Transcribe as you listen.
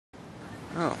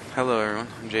Oh, hello everyone.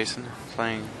 I'm Jason,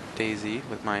 playing DayZ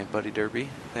with my buddy Durpee.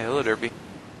 Hey, hello Durpee.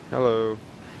 Hello.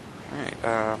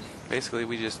 Alright, basically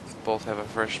we just both have a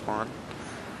fresh spawn.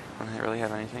 I don't really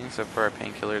have anything except for our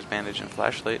painkillers, bandage, and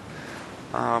flashlight.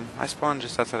 I spawned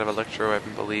just outside of Electro, I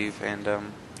believe,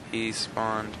 and he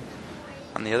spawned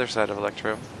on the other side of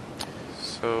Electro.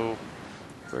 So,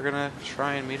 we're gonna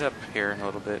try and meet up here in a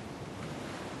little bit.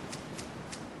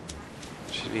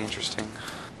 Should be interesting.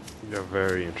 Yeah,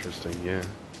 very interesting, yeah.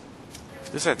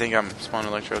 This I think I'm spawned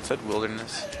Electro. It said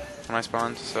Wilderness when I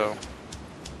spawned, so...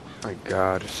 My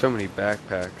god, so many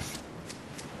backpacks.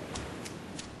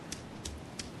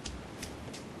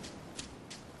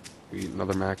 We eat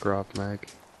another Makarov mag.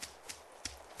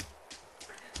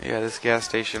 Yeah, this gas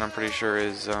station I'm pretty sure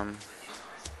is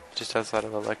just outside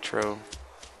of Electro.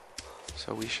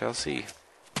 So we shall see.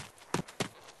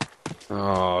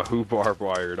 Oh, who barbed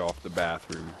wired off the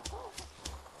bathroom?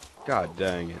 God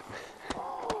dang it.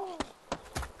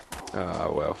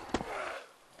 Well.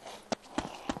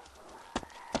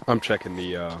 I'm checking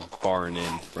the bar and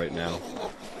inn right now.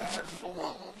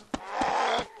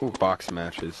 Ooh, box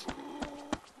matches.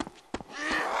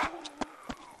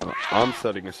 I'm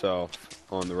setting us off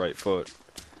on the right foot.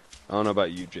 I don't know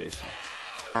about you, Jason.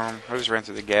 I just ran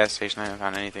through the gas station. I haven't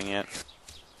found anything yet.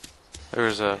 There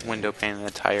was a window pane and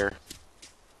a tire.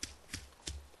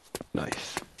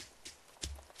 Nice.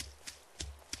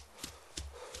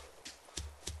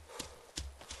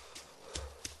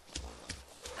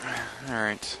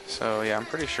 Alright, so yeah, I'm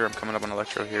pretty sure I'm coming up on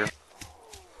Electro here.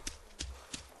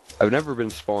 I've never been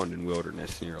spawned in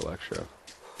Wilderness near Electro.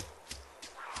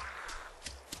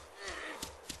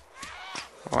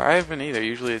 Well, I haven't either.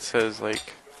 Usually it says like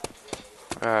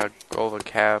Golva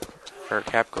Cap, or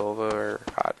Cap Golva, or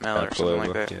Hot Mel, or something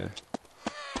like that. Yeah.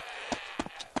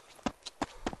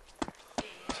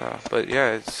 So, but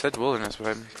yeah, it said Wilderness, but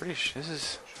I'm pretty sure this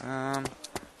is,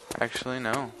 actually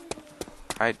no.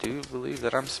 I do believe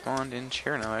that I'm spawned in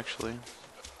Cherno, actually.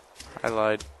 I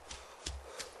lied.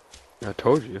 I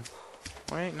told you.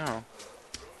 Wait, no.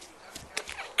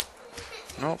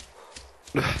 Nope.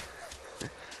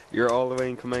 You're all the way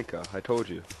in Kamenka. I told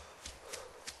you.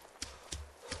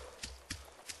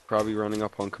 Probably running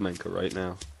up on Kamenka right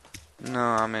now. No,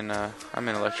 I'm in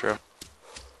Electro.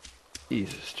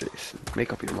 Jesus, Jason.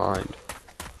 Make up your mind.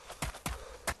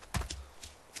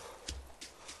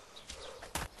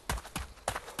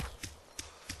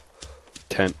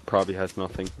 Tent probably has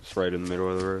nothing. It's right in the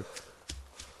middle of the road.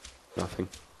 Nothing.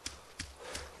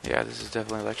 Yeah, this is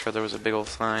definitely Electro. There was a big old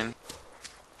sign.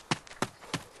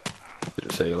 Did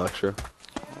it say Electro?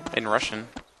 In Russian.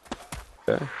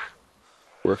 Okay.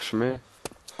 Works for me.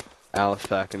 Alice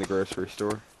pack in the grocery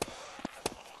store.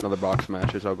 Another box of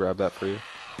matches. I'll grab that for you.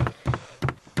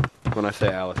 When I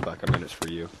say Alice pack, I mean it's for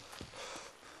you.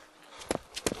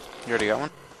 You already got one?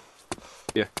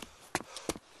 Yeah.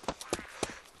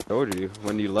 Told you.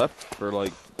 When you left for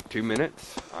like 2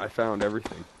 minutes, I found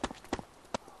everything.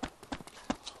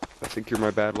 I think you're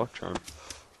my bad luck charm.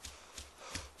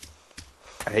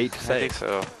 I hate to I say think it.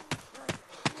 so.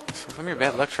 So from your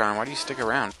bad luck charm, why do you stick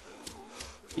around?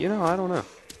 You know, I don't know.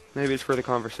 Maybe it's for the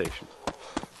conversation.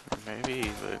 Maybe,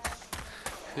 but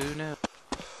who knows?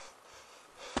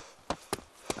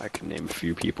 I can name a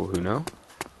few people who know.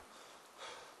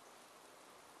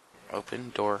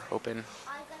 Open, door, open.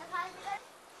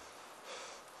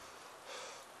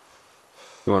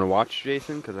 You want to watch,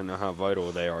 Jason? Because I know how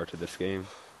vital they are to this game.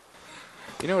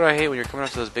 You know what I hate when you're coming up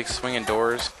to those big swinging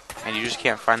doors and you just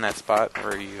can't find that spot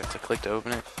where you have to click to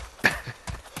open it?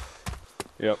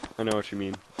 Yep, I know what you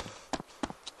mean.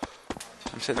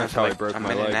 I'm sitting That's there how for I broke like a my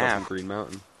minute leg and a up in half. Green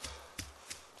Mountain.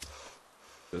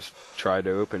 Just tried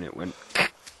to open it, went...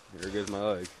 There goes my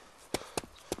leg.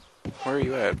 Where are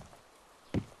you at?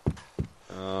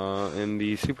 In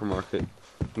the supermarket.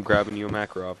 I'm grabbing you a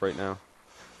Makarov right now.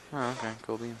 Oh, okay,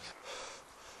 cool beans.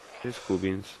 Here's cool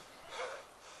beans.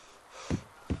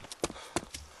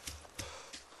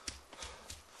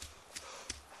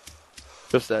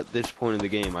 Just at this point in the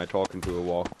game, I turn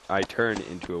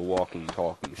into a walking,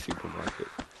 talking supermarket.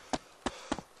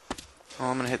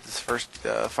 Well, I'm gonna hit this first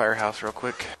firehouse real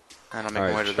quick, and I'll make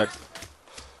my way to the... check,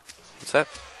 What's that?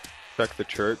 check the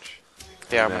church.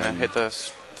 Yeah, I'm and gonna then hit the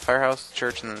firehouse,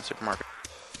 church, and then the supermarket.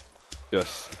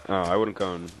 Just, I wouldn't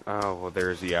go in. Oh, well,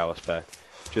 there's the Alice pack.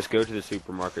 Just go to the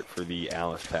supermarket for the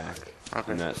Alice pack,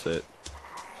 Okay. and that's it.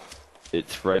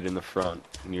 It's right in the front,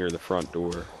 near the front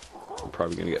door. I'm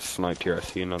probably gonna get sniped here. I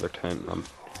see another tent.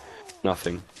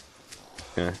 Nothing.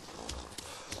 Okay.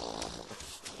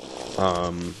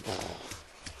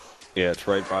 Yeah, it's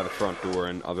right by the front door,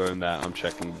 and other than that, I'm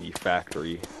checking the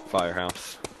factory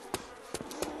firehouse.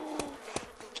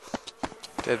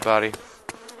 Dead body.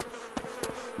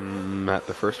 At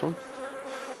the first one?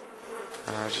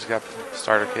 I just got the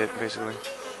starter kit, basically.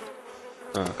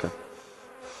 Oh, okay.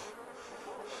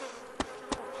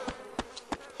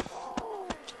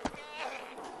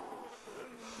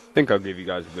 I think I'll give you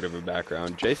guys a bit of a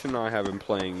background. Jason and I have been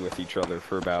playing with each other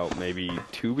for about maybe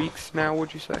 2 weeks now,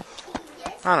 would you say?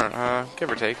 I don't know,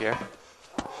 give or take, yeah.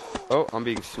 Oh, I'm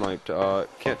being sniped.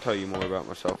 Can't tell you more about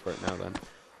myself right now then.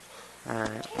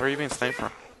 Alright, where are you being sniped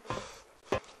from?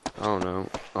 I don't know.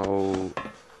 Oh,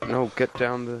 no, get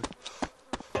down the...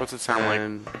 What's it sound like?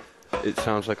 And it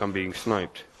sounds like I'm being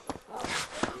sniped.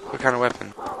 What kind of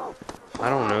weapon? I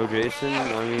don't know, Jason.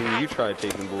 I mean, you tried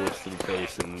taking bullets to the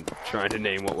face and trying to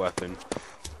name what weapon.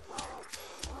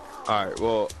 Alright,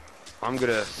 well, I'm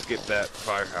gonna skip that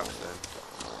firehouse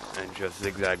then. And just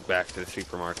zigzag back to the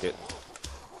supermarket.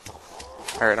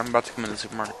 Alright, I'm about to come into the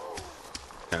supermarket.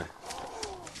 Okay.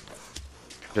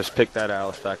 Just pick that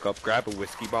Alice back up. Grab a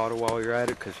whiskey bottle while you're at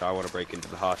it, because I want to break into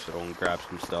the hospital and grab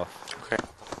some stuff. Okay.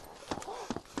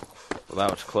 Well, that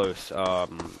was close.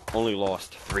 Only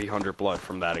lost 300 blood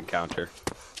from that encounter.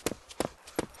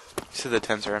 You said the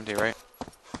tents are empty, right?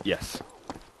 Yes.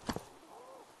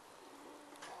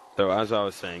 So, as I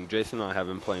was saying, Jason and I have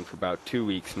been playing for about 2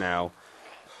 weeks now,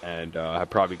 and have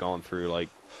probably gone through, like,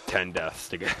 10 deaths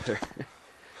together.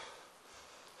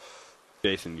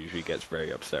 Jason usually gets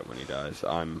very upset when he dies.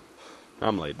 I'm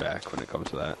laid back when it comes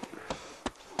to that.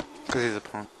 Because he's a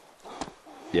punk.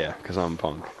 Yeah, because I'm a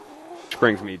punk. Which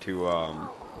brings me to a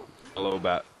little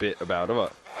bit about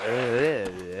us.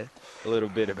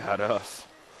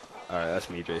 Alright, that's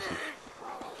me, Jason.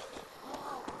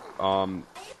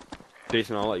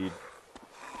 Jason, I'll let you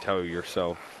tell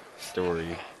yourself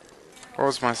story. What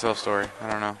was my self story?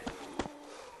 I don't know.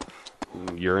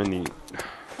 You're in the...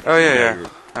 Oh, yeah.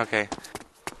 Okay.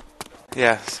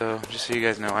 Yeah, so, just so you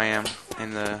guys know, I am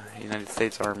in the United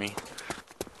States Army.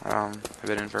 I've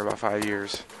been in for about 5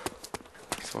 years.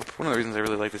 So, one of the reasons I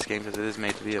really like this game is it is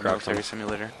made to be a military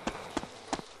simulator.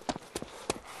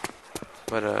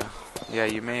 But, yeah,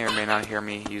 you may or may not hear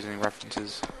me using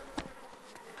references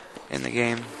in the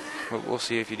game. But we'll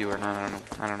see if you do or not.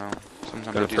 I don't know. Sometimes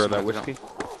Gonna I do, throw that sometimes I whiskey?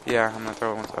 don't. Yeah, I'm gonna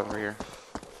throw it once over here.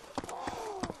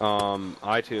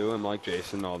 I too am like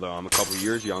Jason, although I'm a couple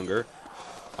years younger.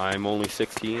 I'm only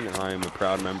 16, and I am a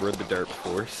proud member of the Durpee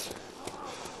Force,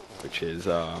 which is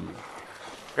Got a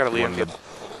one of Leon the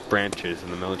branches in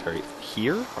the military.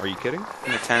 Here? Are you kidding?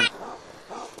 in the tent.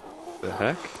 The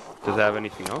heck? Does it have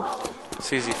anything else?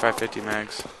 CZ 550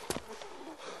 mags.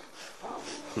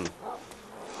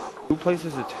 Who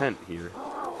places a tent here?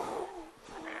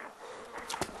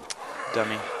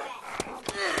 Dummy.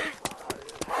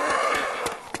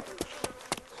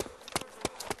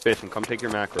 Jason, come take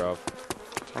your macro.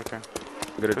 Okay. I'm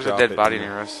gonna There's a drop dead it body in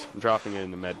near us. I'm dropping it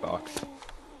in the med box.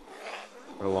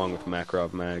 Along with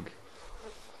Makarov mag.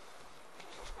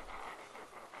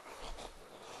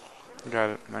 Got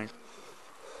it. Thanks.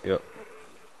 Yep.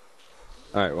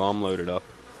 Alright, well, I'm loaded up.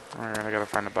 Alright, I gotta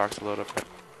find a box to load up.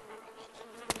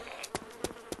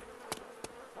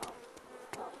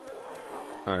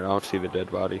 Alright, I don't see the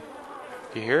dead body.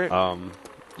 You hear it?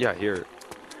 Yeah, I hear it.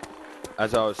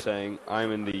 As I was saying,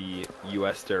 I'm in the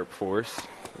U.S. Durpee Force,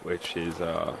 which is,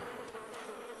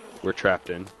 we're trapped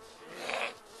in.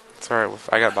 It's alright.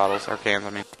 I got bottles, or cans, I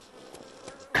mean.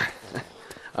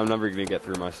 I'm never gonna get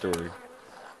through my story.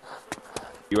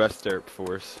 U.S. Durpee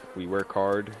Force, we work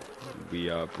hard,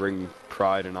 we, bring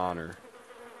pride and honor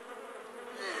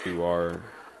to our,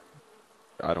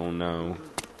 I don't know,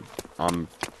 I'm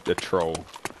the troll.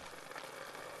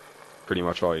 Pretty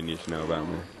much all you need to know about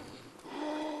me.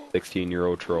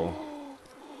 16-year-old troll.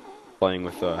 Playing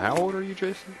with, how old are you,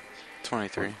 Jason?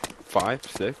 23. 5,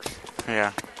 6?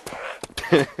 Yeah.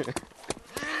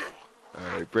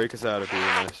 Alright, break us out of here,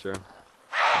 Maestro.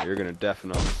 You're gonna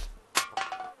deafen us.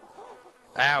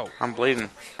 Ow! I'm bleeding.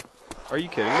 Are you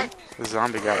kidding me? The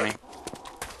zombie got me.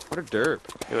 What a derp.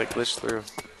 He like glitched through.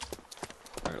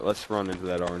 Alright, let's run into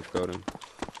that orange building.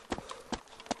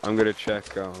 I'm gonna check,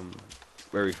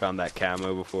 where we found that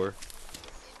camo before.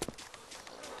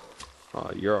 Oh,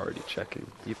 you're already checking.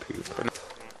 You poop.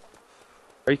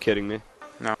 Are you kidding me?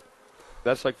 No.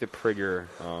 That's like the Prigger,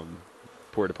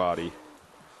 porta potty.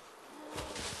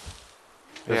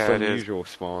 That's Yeah, it is. unusual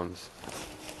spawns.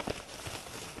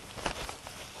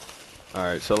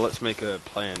 Alright, so let's make a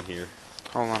plan here.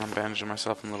 Hold on, I'm bandaging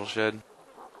myself in a little shed.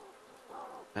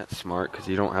 That's smart, because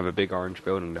you don't have a big orange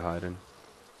building to hide in.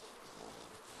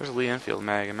 There's a Lee Enfield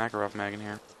mag and Makarov mag in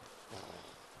here.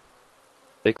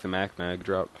 Take the Mac mag,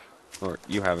 drop. Or,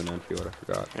 you have an Enfield, I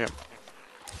forgot. Yep.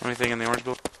 Anything in the orange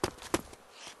building?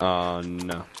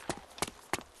 No.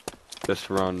 Just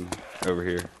run over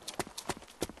here.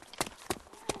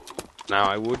 Now,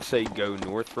 I would say go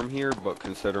north from here, but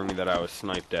considering that I was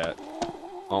sniped at,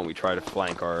 why don't we try to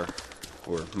flank or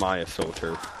my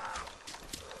assaulter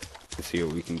and see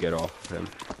what we can get off of him.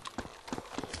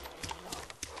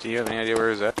 Do you have any idea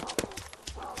where he's at?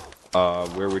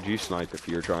 Where would you snipe if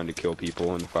you were trying to kill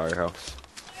people in the firehouse?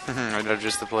 I know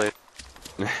just the place.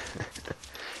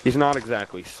 He's not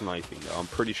exactly sniping, though. I'm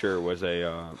pretty sure it was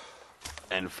a,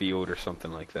 Enfield or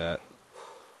something like that.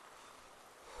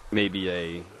 Maybe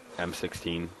a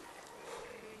M16.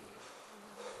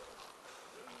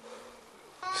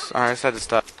 Alright, I just had to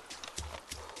stop.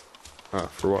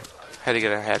 For what? Had to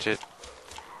get a hatchet.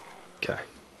 Okay.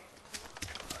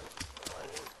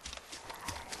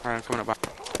 Alright, I'm coming up.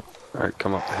 Alright,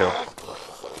 come up the hill.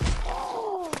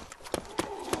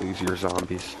 Lose your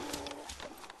zombies.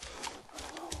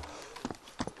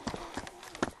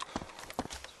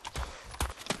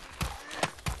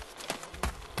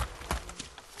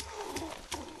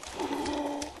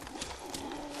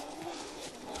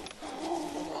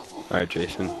 Alright,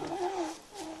 Jason.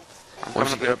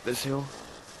 Once you get up this hill...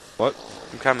 What?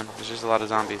 I'm coming. There's just a lot of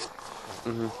zombies.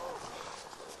 Mm-hmm.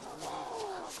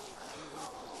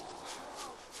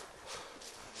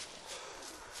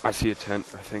 I see a tent,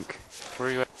 I think. Where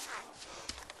are you at?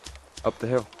 Up the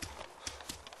hill.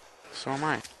 So am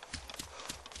I.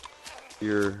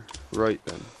 You're right,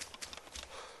 then.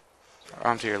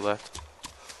 I'm to your left.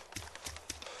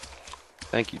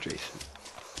 Thank you, Jason.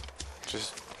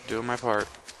 Just doing my part.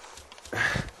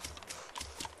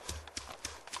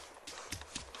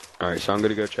 Alright, so I'm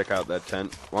gonna go check out that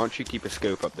tent. Why don't you keep a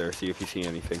scope up there, see if you see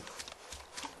anything.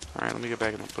 Alright, let me get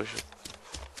back in the bushes.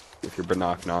 With your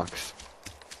binocs.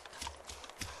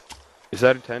 Is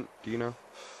that a tent? Do you know?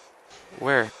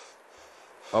 Where?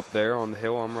 Up there on the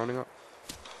hill I'm running up?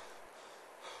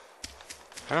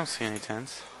 I don't see any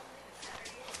tents.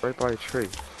 Right by a tree.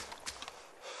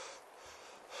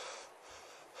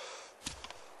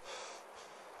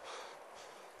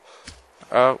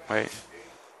 Oh, wait.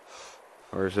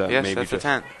 Or is that Yes, maybe that's just... a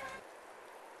tent.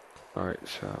 Alright,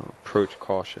 so approach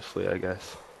cautiously, I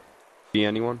guess. See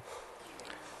anyone?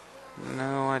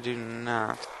 No, I do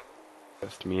not.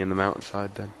 Just me in the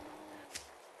mountainside, then.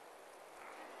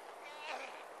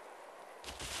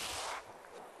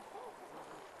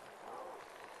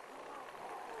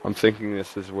 I'm thinking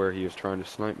this is where he was trying to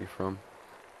snipe me from.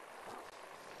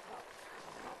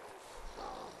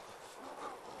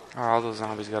 Oh, all those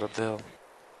zombies got up the hill.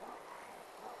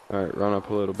 Alright, run up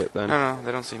a little bit then. No,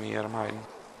 they don't see me yet. I'm hiding.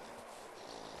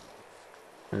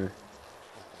 Here.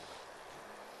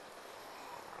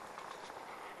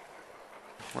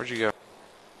 Where'd you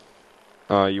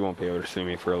go? You won't be able to see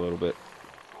me for a little bit.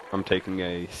 I'm taking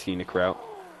a scenic route.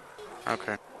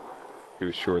 Okay. To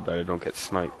ensure that I don't get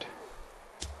sniped.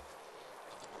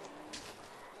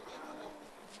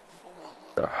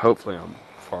 So hopefully I'm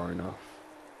far enough.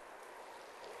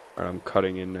 Alright, I'm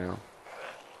cutting in now.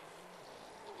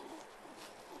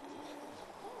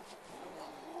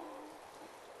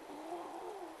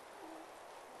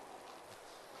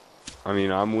 I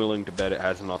mean, I'm willing to bet it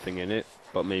has nothing in it,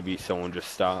 but maybe someone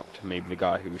just stopped. Maybe the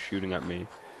guy who was shooting at me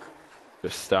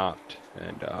just stopped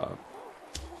and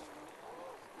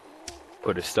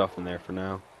put his stuff in there for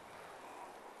now.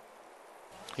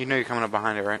 You know you're coming up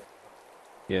behind it, right?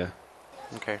 Yeah.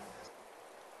 Okay.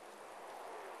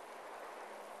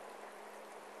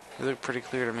 You look pretty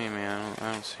clear to me, man.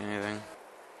 I don't see anything.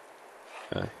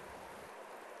 Okay.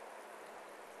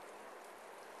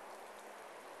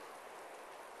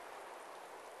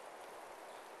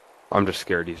 I'm just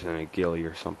scared he's in a ghillie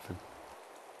or something.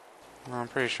 Well, I'm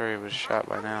pretty sure he was shot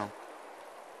by now.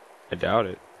 I doubt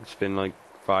it. It's been like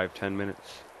 5-10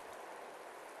 minutes.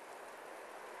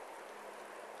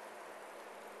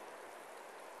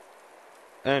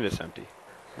 And it's empty.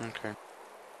 Okay.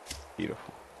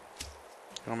 Beautiful.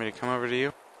 You want me to come over to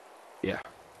you? Yeah.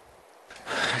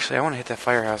 Actually, I want to hit that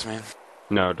firehouse, man.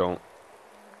 No, don't.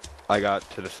 I got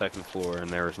to the second floor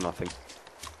and there was nothing.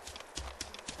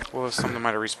 Well, something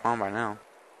might have respawned by now.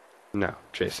 No,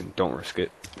 Jason, don't risk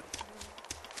it.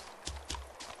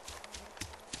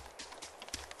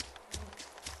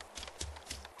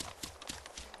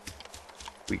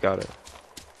 We gotta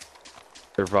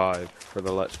survive for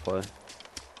the Let's Play.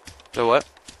 The what?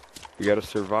 We gotta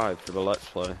survive for the Let's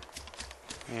Play.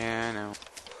 Yeah, I know.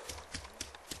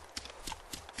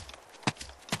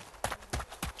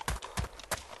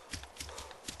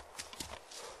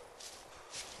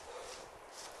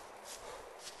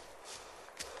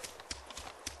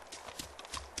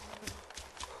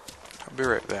 I'll be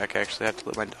right back, actually. I have to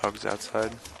let my dogs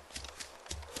outside.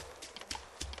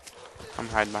 I'm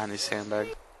hiding behind these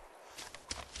sandbags.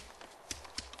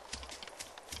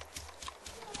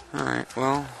 Alright,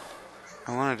 well,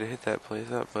 I wanted to hit that place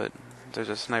up, but there's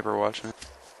a sniper watching it.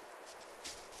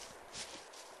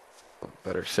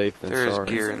 Better safe than There is sorry.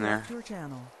 gear in there.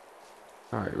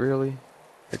 Alright, really?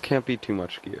 There can't be too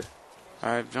much gear.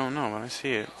 I don't know, but I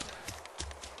see it.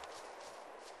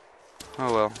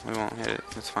 Oh well, we won't hit it.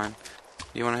 It's fine.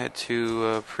 You want to head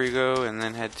to Prigo and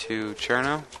then head to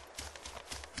Cherno?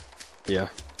 Yeah.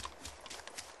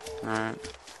 Alright.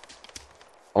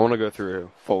 I want to go through a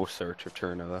full search of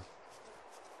Cherno, though.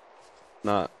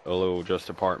 Not a little just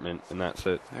apartment, and that's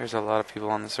it. There's a lot of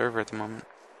people on the server at the moment.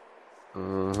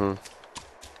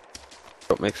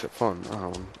 What makes it fun?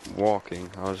 Oh, I'm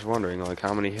walking. I was wondering, like,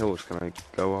 how many hills can I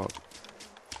go up?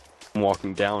 I'm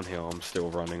walking downhill, I'm still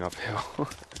running uphill.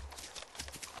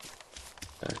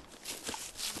 Okay.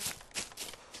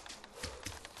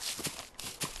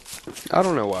 I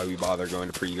don't know why we bother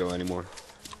going to Prigo anymore.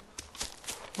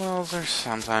 Well, there's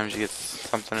sometimes you get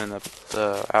something in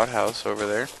the outhouse over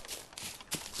there.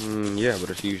 Yeah, but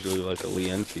it's usually like a Lee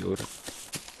Enfield.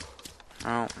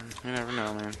 Oh, you never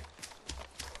know, man.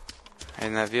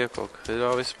 And that vehicle could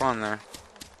always spawn there.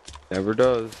 Never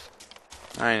does.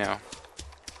 I know.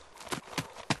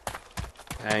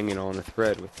 Hanging on a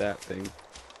thread with that thing.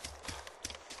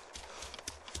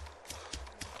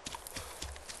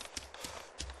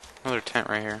 Another tent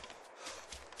right here.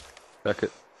 Check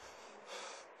it.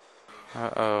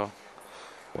 Uh-oh.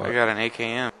 What? I got an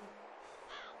AKM.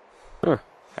 Huh.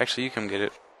 Actually, you come get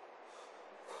it.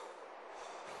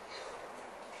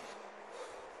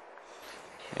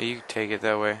 Yeah, you can take it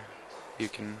that way. You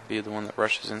can be the one that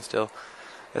rushes in still.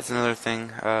 That's another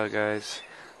thing, guys.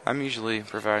 I'm usually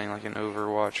providing like an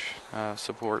Overwatch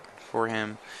support for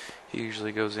him. He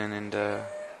usually goes in and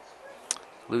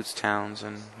loots towns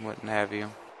and what have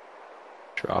you.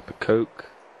 Drop a Coke.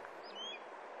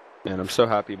 Man, I'm so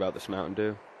happy about this Mountain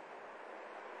Dew.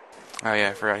 Oh yeah,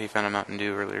 I forgot he found a Mountain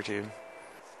Dew earlier too.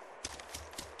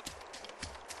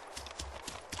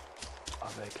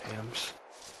 Love AKMs.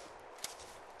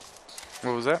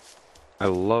 What was that? I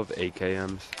love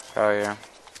AKMs. Oh yeah.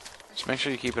 Just make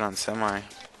sure you keep it on semi.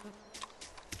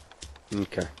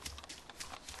 Okay.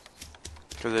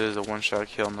 Because it is a one-shot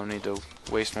kill. No need to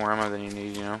waste more ammo than you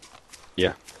need, you know?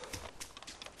 Yeah.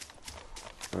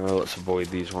 Let's avoid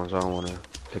these ones. I don't want to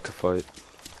pick a fight.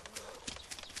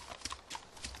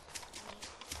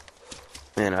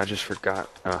 Man, I just forgot.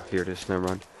 Oh, here it is. Never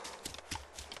mind.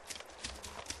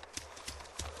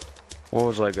 What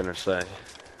was I gonna say?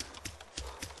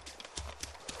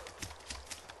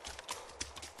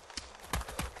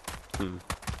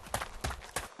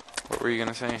 What were you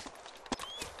gonna say?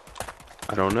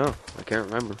 I don't know. I can't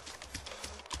remember.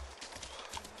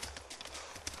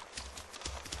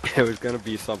 It was gonna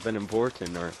be something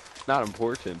important, or not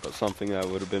important, but something that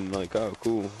would have been like, oh,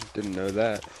 cool. Didn't know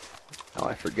that. Now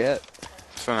I forget.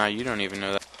 So now you don't even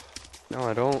know that. No,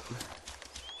 I don't.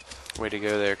 Way to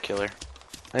go there, killer.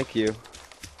 Thank you.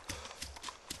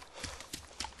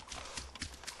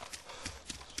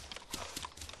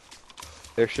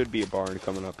 There should be a barn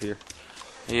coming up here.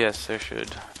 Yes, there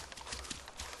should.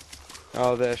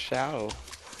 Oh, there shall.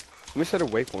 Let me set a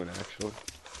waypoint, actually.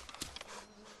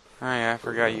 Oh yeah, I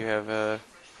forgot you have a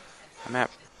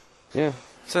map. Yeah.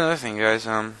 That's another thing, guys.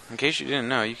 In case you didn't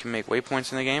know, you can make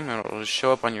waypoints in the game, and it'll just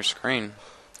show up on your screen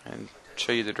and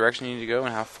show you the direction you need to go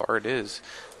and how far it is.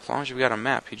 As long as you've got a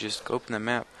map, you just go open the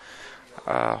map,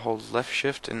 hold left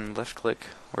shift and left click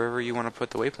wherever you want to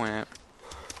put the waypoint at.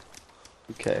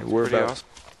 Okay, we're Pretty about awesome.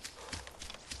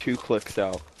 2 clicks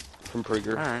out from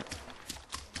Prigger. Alright.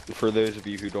 For those of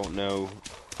you who don't know,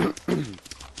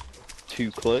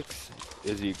 2 clicks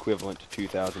is the equivalent to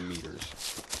 2,000 meters.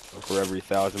 So for every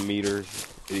 1,000 meters,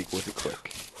 it equals a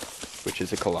click, which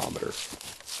is a kilometer.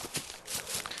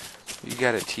 You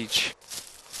gotta teach.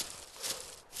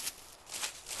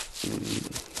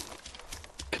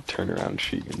 Could turn around and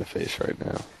shoot you in the face right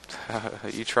now.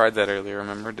 You tried that earlier,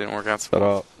 remember? Didn't work out so Shut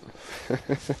well. up.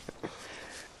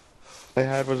 I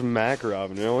had was a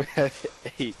Makarov, and I only had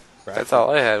 8. That's all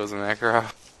I had was a macro.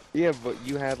 Yeah, but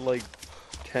you had like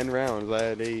 10 rounds. I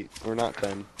had 8, or not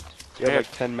 10. You had Yeah.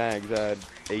 like 10 mags. I had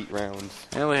 8 rounds.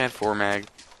 I only had 4 mag.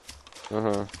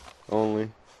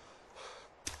 Only.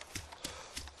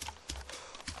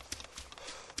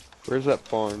 Where's that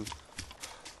barn?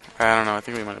 I don't know, I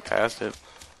think we might have passed it.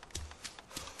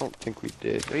 I don't think we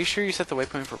did. Are you sure you set the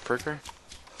waypoint for Pricker?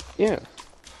 Yeah.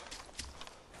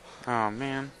 Oh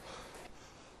man.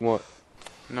 What?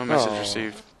 No message Oh.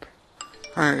 received.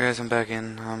 Alright guys, I'm back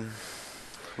in.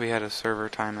 We had a server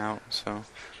timeout, so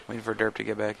waiting for Derp to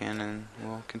get back in and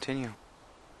we'll continue.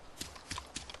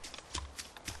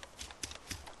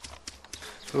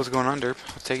 So what's going on, Derp?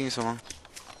 What's taking you so long?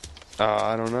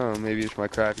 I don't know. Maybe it's my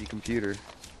crappy computer. You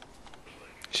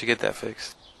should get that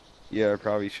fixed. Yeah, I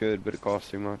probably should, but it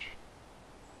costs too much.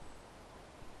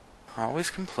 Always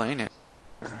complaining.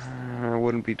 I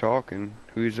wouldn't be talking.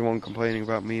 Who's the one complaining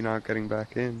about me not getting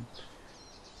back in?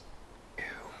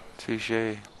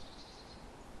 Touche.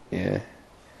 Yeah.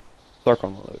 Stuck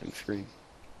on the loading screen.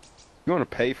 You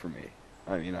want to pay for me?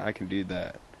 I mean, I can do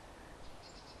that.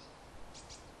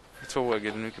 So what,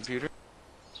 get a new computer?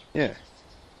 Yeah.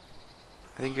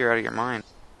 I think you're out of your mind.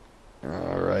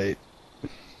 Alright.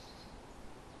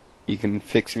 You can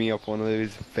fix me up one of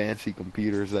those fancy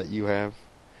computers that you have.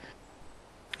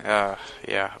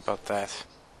 Yeah, about that.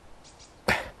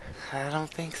 I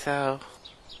don't think so.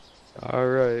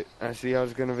 Alright, I see how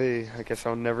it's gonna be. I guess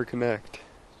I'll never connect.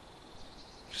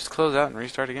 Just close out and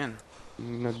restart again.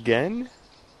 Again?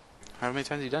 How many times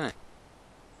have you done it?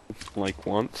 Like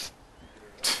once.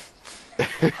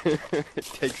 It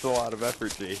takes a lot of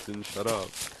effort, Jason. Shut up.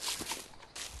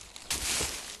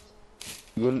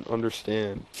 You wouldn't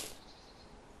understand.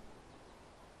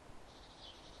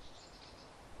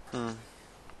 I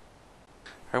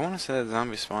want to say that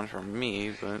zombie spawned for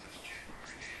me, but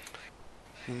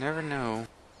you never know.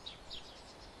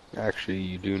 Actually,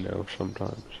 you do know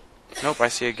sometimes. Nope, I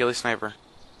see a ghillie sniper.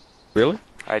 Really?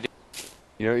 I do.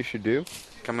 You know what you should do?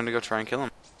 I'm gonna go try and kill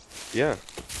him. Yeah.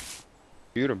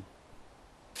 Shoot him.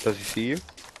 Does he see you?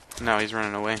 No, he's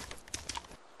running away.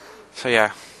 So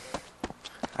yeah,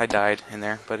 I died in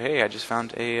there. But hey, I just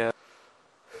found a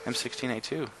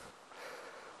M16A2.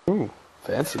 Ooh,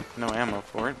 fancy. No ammo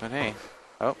for it, but hey.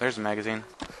 Oh, there's a magazine.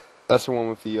 That's the one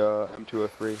with the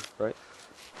M203, right?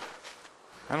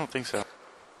 I don't think so.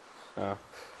 Oh.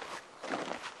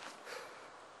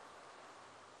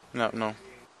 No.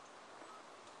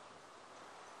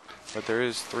 But there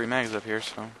is 3 mags up here,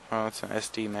 so... Oh, it's an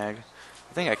SD mag.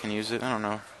 I think I can use it. I don't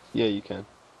know. Yeah, you can.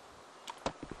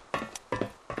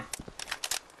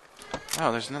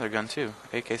 Oh, there's another gun, too.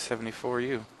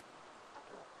 AK-74U.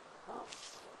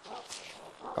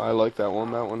 I like that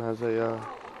one. That one has a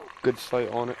good sight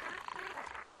on it.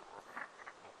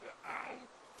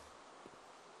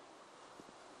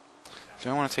 Do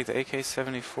I want to take the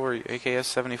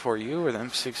AKS-74U or the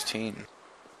M16?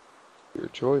 Your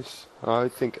choice. I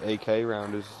think AK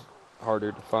round is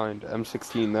harder to find.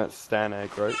 M16, that's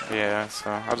Stanag, right? Yeah,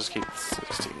 so I'll just keep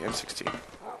M16.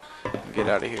 Get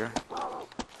out of here.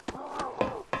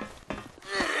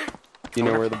 You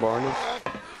know where the barn is?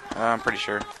 I'm pretty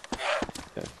sure.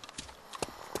 Yeah.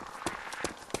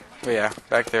 But yeah,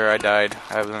 back there I died.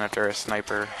 I was after a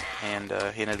sniper, and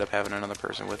he ended up having another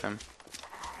person with him.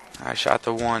 I shot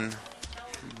the one,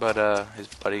 but his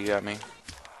buddy got me.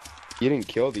 You didn't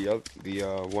kill the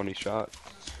one he shot.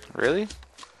 Really?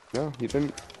 No, you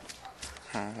didn't.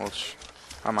 Oh, well,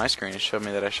 on my screen it showed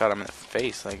me that I shot him in the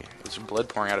face, like there's blood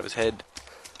pouring out of his head.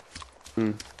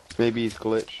 Maybe he's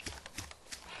glitched.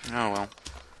 Oh well.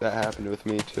 That happened with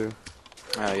me too.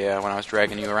 Oh yeah, when I was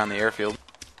dragging you around the airfield.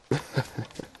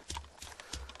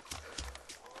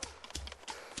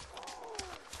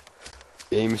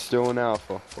 Game is still in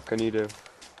alpha. What can you do?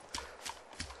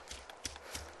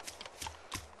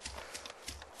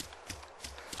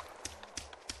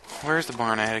 Where's the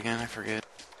barn at again? I forget.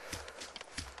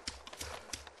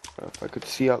 If I could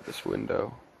see out this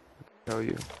window, I could tell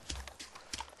you.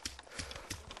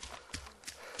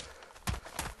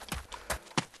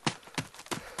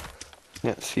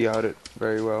 Can't see out it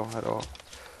very well at all.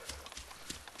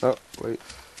 Oh, wait.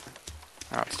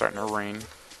 Oh, it's starting to rain.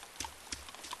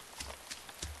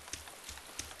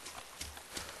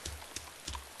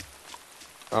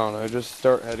 I don't know, just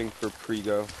start heading for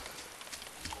pre-go.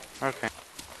 Okay.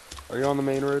 Are you on the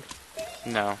main road?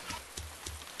 No.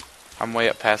 I'm way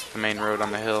up past the main road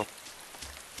on the hill.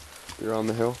 You're on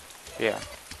the hill? Yeah.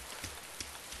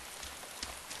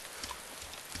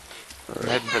 I'm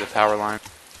Alright. heading for the power line.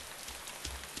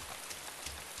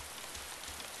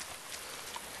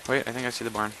 Wait, I think I see the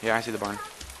barn. Yeah, I see the barn.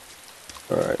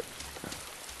 Alright.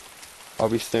 I'll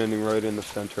be standing right in the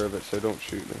center of it, so don't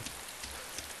shoot me.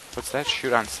 What's that?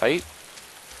 Shoot on sight?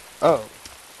 Oh.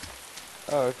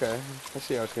 Oh, okay. I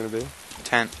see how it's gonna be.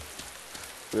 Tent.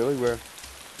 Really? Where?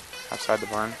 Outside the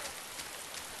barn.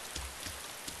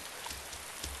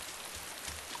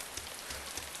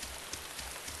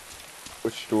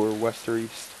 Which door? West or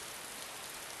east?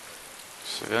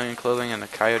 Civilian clothing and a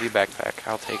coyote backpack.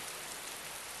 I'll take.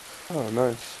 Oh,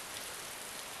 nice.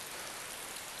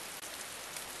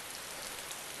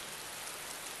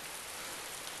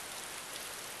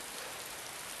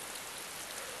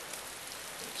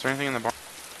 Is there anything in the barn?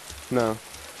 No.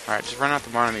 Alright, just run out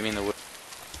the barn and meet me in the woods.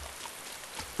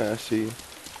 Yeah, I see you.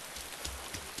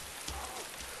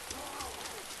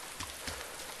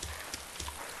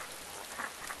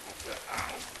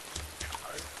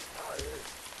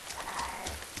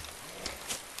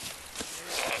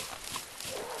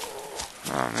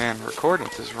 Oh man, recording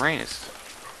with this rain is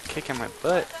kicking my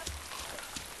butt.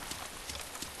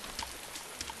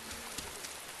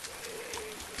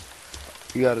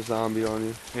 You got a zombie on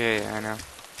you. Yeah, I know.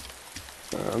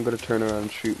 I'm gonna turn around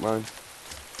and shoot mine.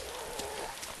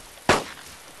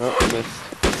 Oh, missed.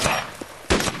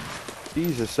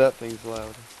 Jesus, that thing's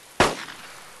loud.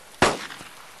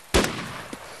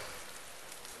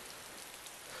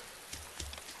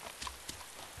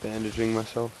 Bandaging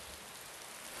myself.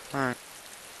 Alright.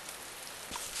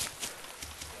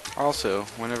 Also,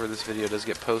 whenever this video does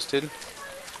get posted,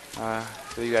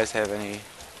 if you guys have any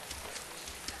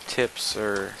tips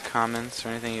or comments or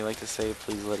anything you'd like to say,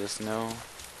 please let us know.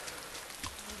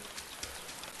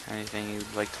 Anything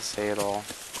you'd like to say at all.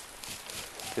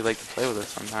 If you'd like to play with us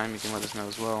sometime, you can let us know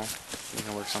as well. We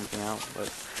can work something out, but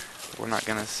we're not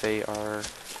going to say our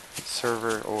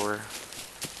server or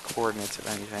coordinates of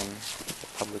anything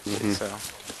publicly, so.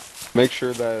 Make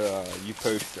sure that you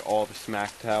post all the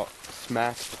smack talk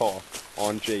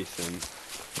on Jason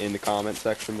in the comment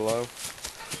section below.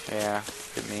 Yeah,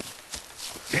 hit me.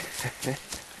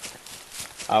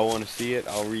 I want to see it.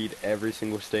 I'll read every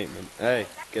single statement. Hey,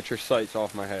 get your sights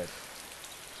off my head.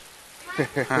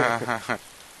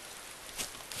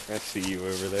 I see you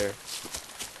over there.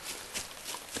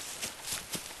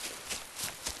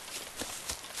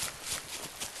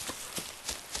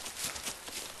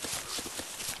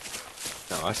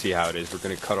 No, I see how it is. We're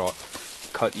gonna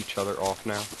cut each other off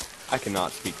now. I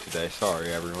cannot speak today.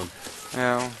 Sorry, everyone.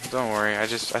 No, don't worry. I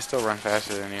still run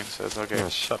faster than you, so it's okay. Oh,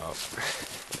 shut up.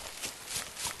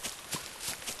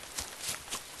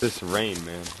 This rain,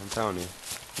 man. I'm telling you.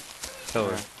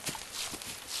 Killer. Yeah.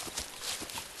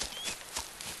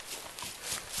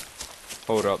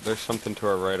 Hold up. There's something to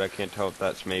our right. I can't tell if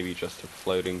that's maybe just a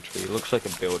floating tree. It looks like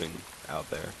a building out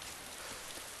there.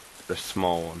 A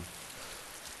small one.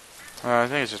 I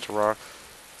think it's just a rock.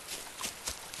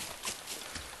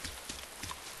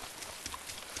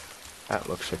 That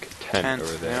looks like a tent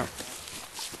over there. Yeah.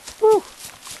 Woo!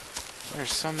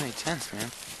 There's so many tents,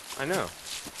 man. I know.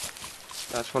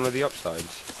 That's one of the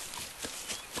upsides.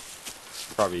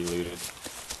 Probably looted.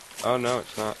 Oh no,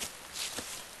 it's not.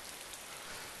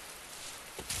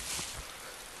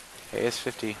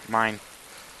 AS-50, mine.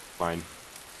 Mine.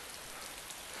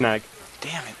 Snag.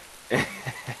 Damn it.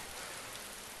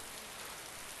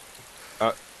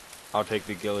 I'll take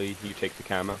the ghillie, you take the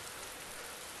camo.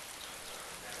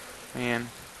 Man.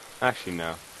 Actually,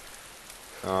 no.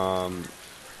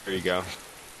 There you go.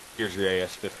 Here's your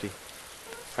AS-50.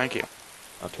 Thank you.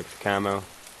 I'll take the camo.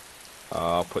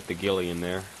 I'll put the ghillie in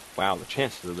there. Wow, the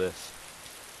chances of this.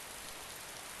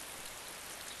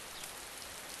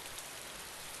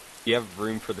 You have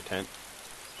room for the tent?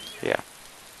 Yeah.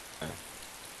 Okay.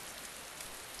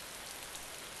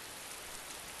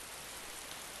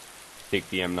 Take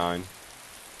the M9.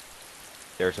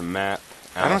 There's a map.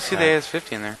 I don't see the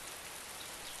AS-50 in there.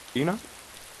 Do you know?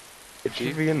 It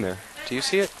should be in there. Do you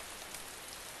see it?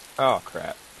 Oh,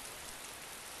 crap.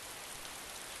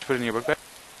 Put it in your book bag?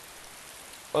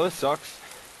 Well, this sucks.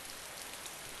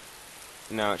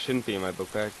 No, it shouldn't be in my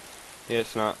book bag. Yeah,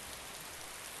 it's not.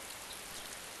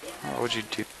 What would you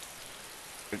do?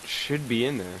 It should be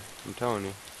in there. I'm telling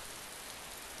you.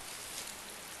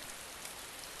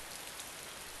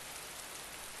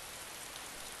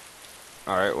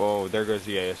 Alright, well, there goes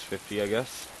the AS-50, I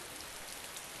guess.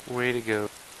 Way to go.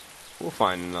 We'll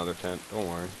find another tent. Don't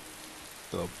worry.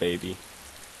 Little baby.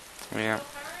 Yeah.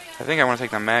 I think I want to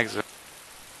take the mags though.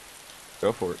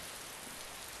 Go for it.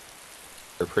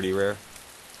 They're pretty rare.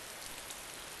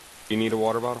 You need a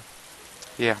water bottle?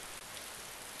 Yeah.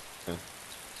 Okay.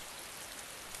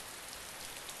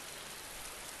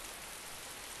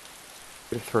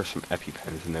 I'm gonna throw some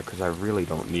EpiPens in there because I really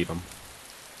don't need them.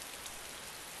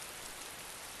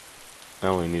 I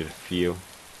only need a few.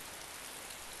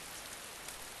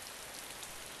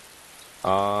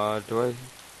 Do I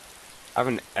have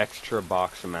an extra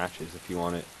box of matches if you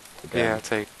want it? Again. Yeah, I'll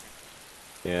take.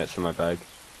 Yeah, it's in my bag.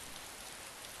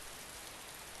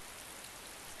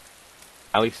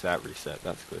 At least that reset,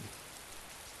 that's good.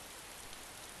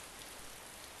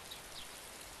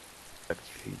 That's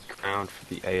the ground for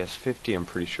the AS-50. I'm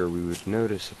pretty sure we would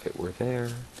notice if it were there.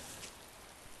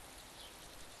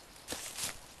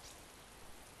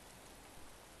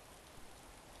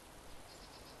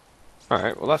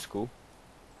 Alright, well that's cool.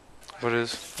 What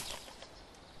is?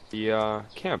 The,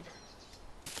 camp.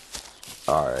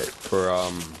 Alright,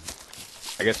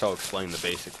 I guess I'll explain the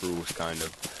basic rules, kind of.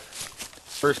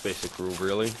 First basic rule,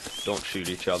 really, don't shoot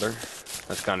each other.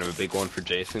 That's kind of a big one for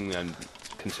Jason, and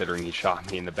considering he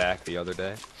shot me in the back the other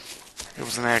day. It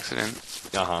was an accident.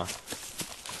 Uh-huh.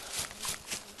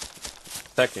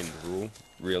 second rule,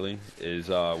 really, is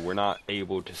we're not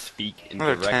able to speak in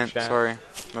Another direct tent, chat. sorry.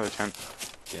 Another tent.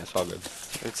 Yeah, it's all good.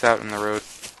 It's out in the road.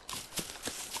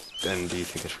 Then do you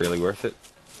think it's really worth it?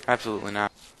 Absolutely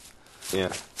not.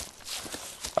 Yeah.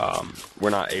 We're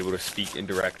not able to speak in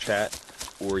direct chat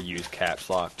or use caps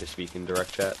lock to speak in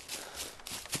direct chat.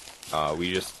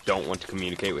 We just don't want to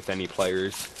communicate with any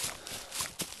players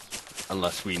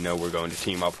unless we know we're going to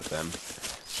team up with them.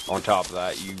 On top of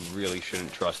that, you really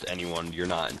shouldn't trust anyone you're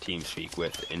not in TeamSpeak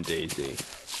with in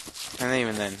DayZ. And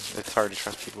even then, it's hard to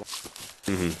trust people.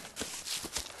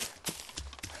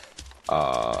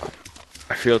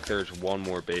 I feel like there's one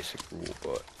more basic rule,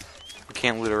 but... We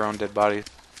can't loot our own dead bodies.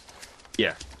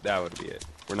 Yeah, that would be it.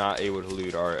 We're not able to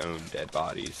loot our own dead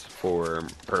bodies for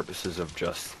purposes of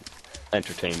just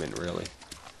entertainment, really.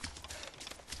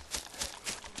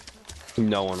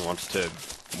 No one wants to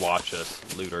watch us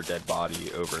loot our dead body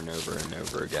over and over and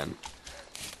over again.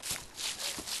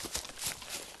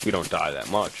 We don't die that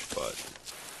much, but...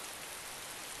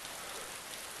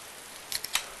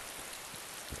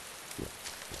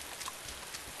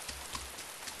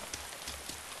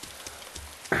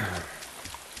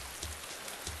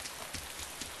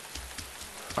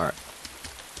 Alright.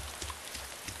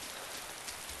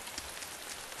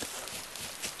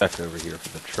 Back over here for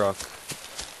the truck.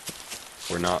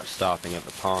 We're not stopping at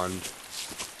the pond.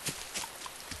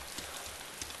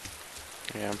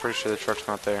 Yeah, I'm pretty sure the truck's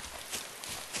not there.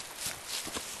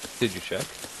 Did you check?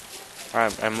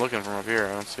 I'm looking from up here.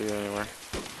 I don't see it anywhere.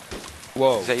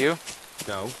 Whoa. Is that you?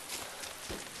 No.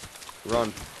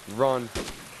 Run. Run.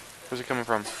 Where's it coming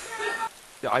from?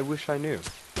 Yeah, I wish I knew.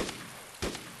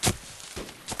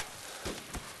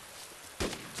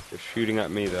 They're shooting at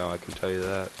me, though, I can tell you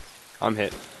that. I'm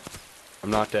hit. I'm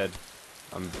not dead.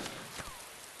 I'm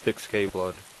 6k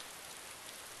blood.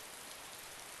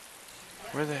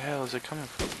 Where the hell is it coming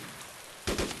from?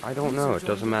 I don't know. It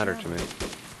doesn't matter to me.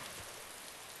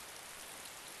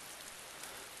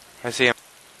 I see him.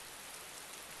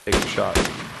 Take a shot.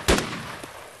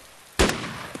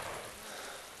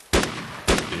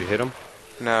 Did you hit him?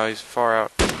 No, he's far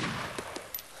out.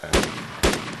 Okay.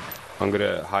 I'm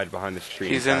gonna hide behind this tree.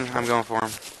 He's in. I'm going for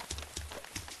him.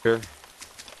 Sure.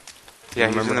 Yeah,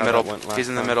 he's in the middle. He's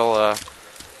in the middle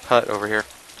hut over here.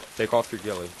 Take off your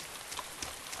ghillie.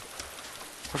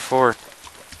 What for?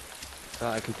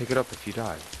 I can pick it up if you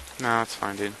die. No, it's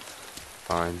fine, dude.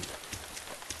 Fine.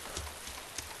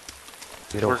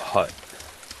 Middle hut.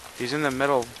 He's in the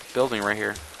middle building right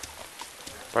here.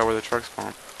 By where the truck's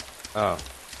going. Oh.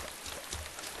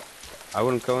 I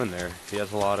wouldn't go in there. He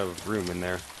has a lot of room in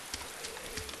there.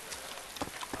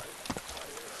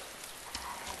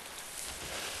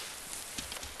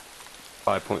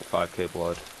 $5.5k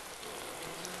blood.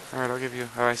 Alright, I'll give you...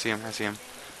 Oh, I see him. I see him.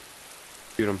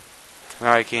 Shoot him. No,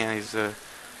 I can't. He's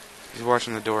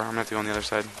watching the door. I'm gonna have to go on the other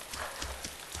side.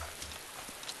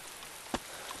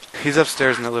 He's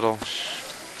upstairs in that little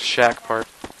shack part.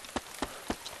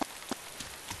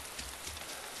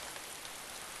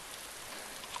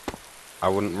 I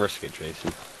wouldn't risk it,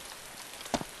 Jason.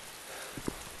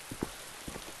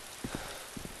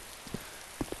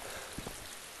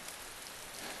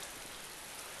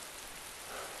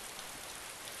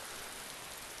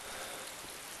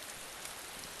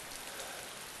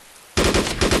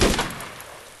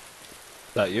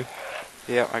 Is that you?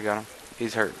 Yeah, I got him.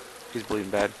 He's hurt. He's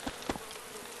bleeding bad.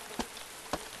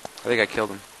 I think I killed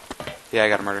him. Yeah, I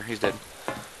got a murder. He's dead.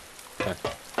 Okay.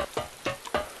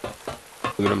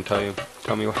 Loot him,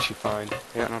 tell me what you find.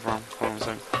 Yeah, no problem. Hold on a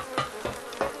second.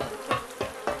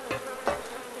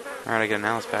 Alright, I get an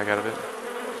Alice pack out of it.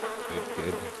 Good,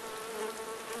 good.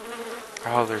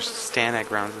 Oh, there's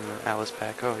Stanag rounds in the Alice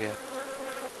pack. Oh, yeah.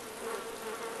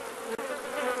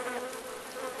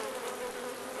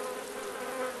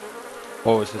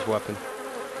 What was his weapon?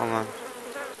 Hold on.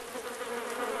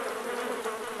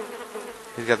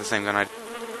 He's got the same gun I...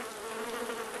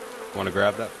 Want to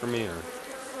grab that for me, or?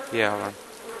 Yeah, hold on.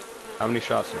 How many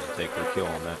shots does it take to kill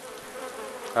on that?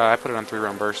 I put it on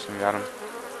 3-round burst and got him.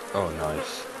 Oh,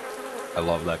 nice. I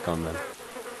love that gun, then.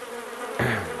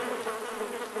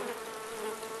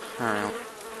 Alright.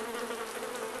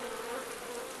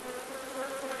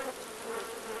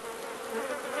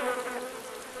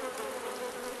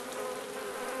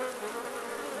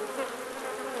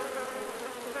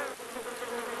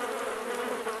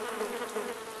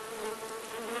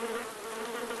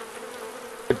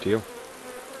 Good deal.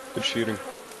 Good shooting.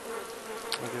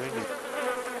 Okay.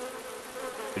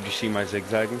 Did you see my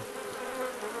zigzagging?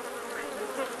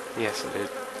 Yes, I did.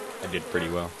 I did pretty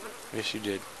well. Yes, you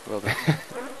did. Well done.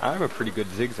 I'm a pretty good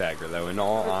zigzagger, though, in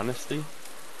all honesty.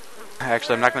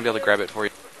 Actually, I'm not going to be able to grab it for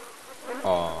you.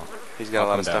 Oh, He's got I'll a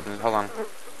lot come of stuff down. in his... Hold on.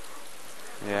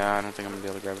 Yeah, I don't think I'm going to be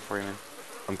able to grab it for you, man.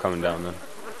 I'm coming down then.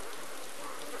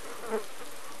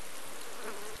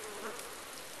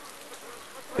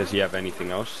 Does he have anything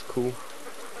else cool?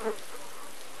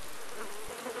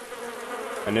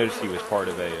 I noticed he was part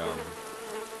of a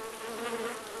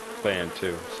band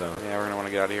too, so. Yeah, we're going to want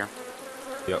to get out of here.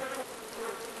 Yep.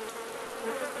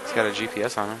 He's got a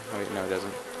GPS on him. Wait, no, he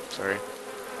doesn't. Sorry.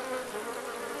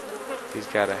 He's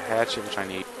got a hatchet, which I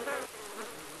need.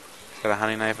 He's got a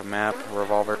hunting knife, a map, a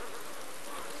revolver,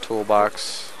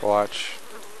 toolbox, watch.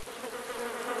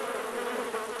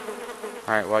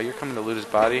 Alright, while you're coming to loot his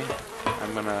body,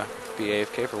 I'm going to be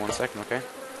AFK for 1 second, okay?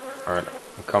 Alright,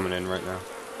 I'm coming in right now.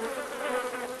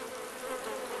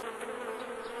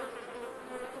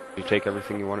 You take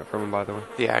everything you wanted from him, by the way?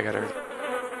 Yeah, I got her.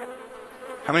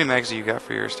 How many mags do you got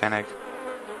for your Stanag?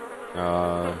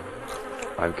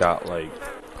 I've got like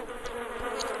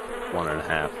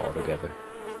 1.5 altogether.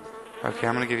 Okay,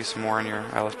 I'm going to give you some more in your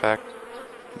Alice pack.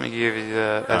 I'm going to give you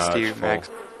the It's SD full. mags.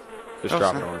 Just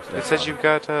drop it on his It dead says body. you've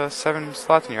got 7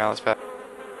 slots in your Alice pack.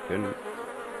 Didn't.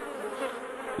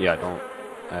 Yeah, I don't.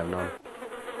 I have none.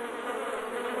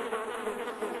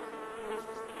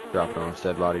 Drop it on his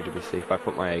dead body to be safe. I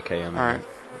put my AKM in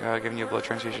Alright, giving you a blood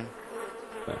transfusion.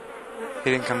 there. He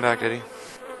didn't come back, did he?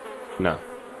 No.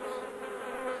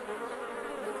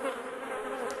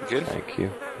 You good? Thank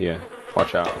you. Yeah.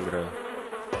 Watch out. I'm gonna.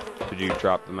 Did you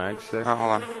drop the mags there? Oh,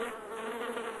 hold on.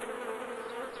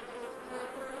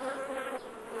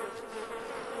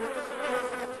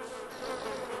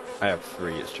 I have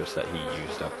 3. It's just that he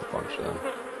used up a bunch of them.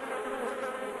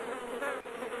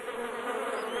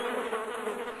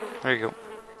 There you go.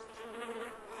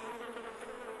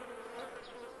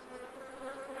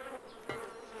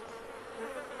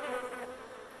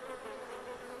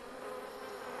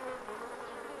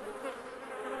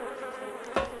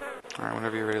 Alright,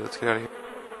 whenever you're ready, let's get out of here.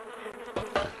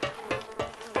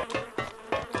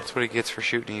 That's what he gets for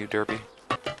shooting you, Durpee.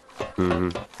 Mm-hmm.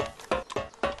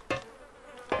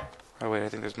 Oh wait, I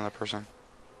think there's another person.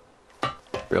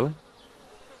 Really?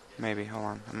 Maybe, hold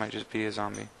on. It might just be a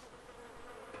zombie.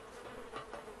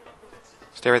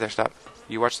 Stay right there, stop.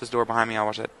 You watch this door behind me, I'll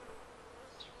watch that.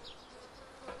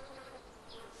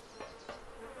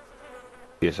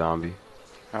 Be a zombie.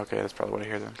 Okay, that's probably what I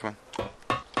hear then. Come on.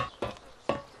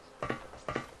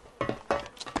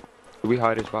 Did we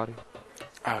hide his body?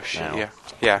 Oh shit, No. yeah.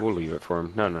 Yeah. We'll leave it for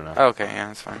him. No, no, no. Okay, yeah,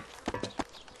 that's fine.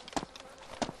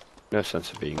 No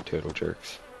sense of being total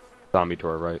jerks. Zombie to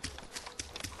our right.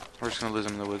 We're just gonna lose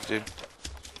him in the woods, dude.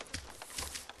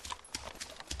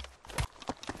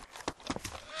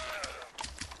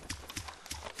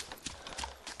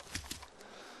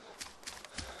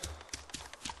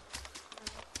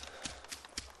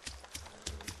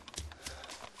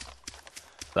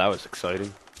 That was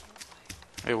exciting.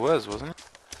 It was, wasn't it?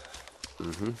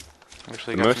 Mm-hmm.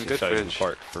 Actually The got most some good exciting footage.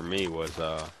 part for me was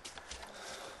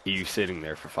you sitting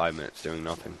there for 5 minutes doing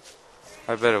nothing.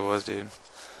 I bet it was, dude.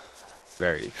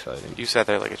 Very exciting. You sat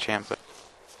there like a champ, but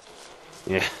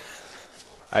Yeah.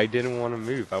 I didn't want to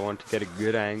move. I wanted to get a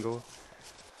good angle.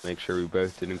 Make sure we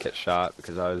both didn't get shot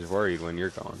because I was worried when you're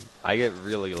gone. I get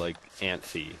really like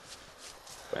antsy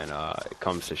when it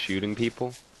comes to shooting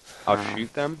people. I'll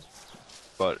shoot them,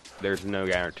 but there's no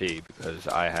guarantee because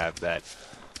I have that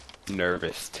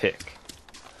nervous tick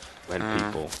when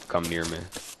people come near me.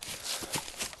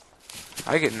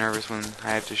 I get nervous when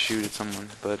I have to shoot at someone,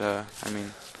 but I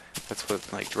mean, that's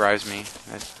what like drives me.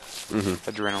 That's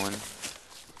adrenaline.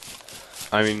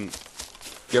 I mean,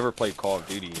 if you ever played Call of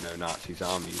Duty, you know, Nazi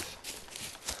zombies.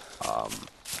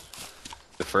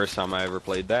 The first time I ever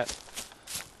played that,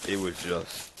 it was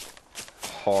just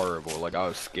horrible. Like, I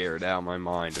was scared out of my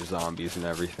mind of zombies and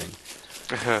everything.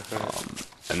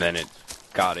 And then it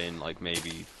got in, like,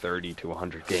 maybe 30 to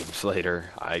 100 games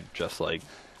later. I just, like,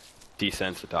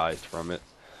 desensitized from it.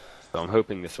 So I'm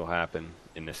hoping this will happen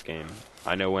in this game.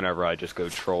 I know whenever I just go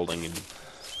trolling and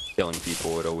killing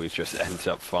people, it always just ends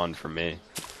up fun for me.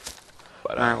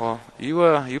 But, Alright, well,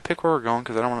 you pick where we're going,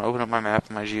 because I don't want to open up my map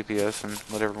and my GPS and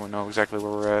let everyone know exactly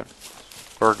where we're at.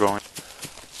 Where we're going.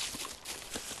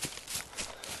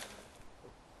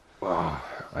 Well,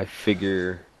 I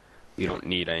figure you don't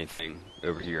need anything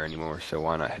over here anymore, so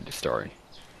why not head to Starry?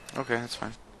 Okay, that's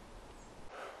fine.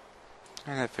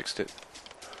 And I fixed it.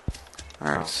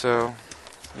 Alright, so,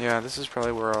 yeah, this is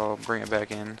probably where I'll bring it back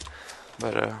in.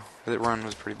 But, the run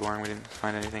was pretty boring. We didn't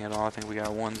find anything at all. I think we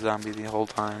got one zombie the whole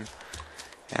time.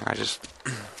 And I just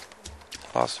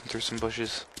lost him through some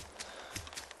bushes.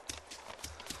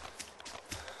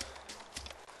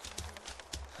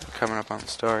 I'm coming up on the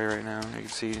Starry right now. You can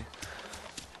see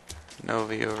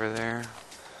Novi over there.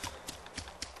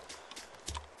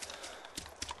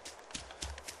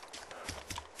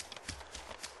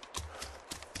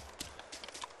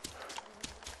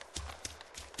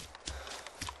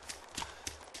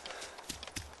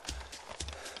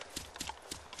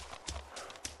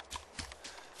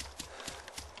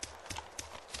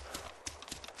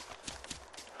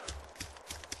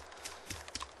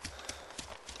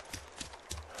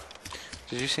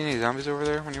 Did you see any zombies over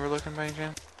there when you were looking by any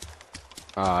chance?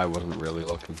 I wasn't really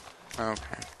looking.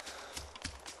 Okay.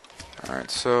 Alright,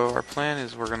 so our plan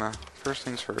is we're gonna, first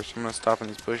things first, I'm gonna stop in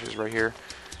these bushes right here,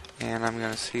 and I'm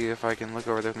gonna see if I can look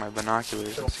over there with my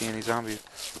binoculars and see any zombies.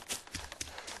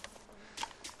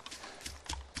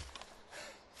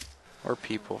 Or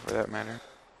people, for that matter.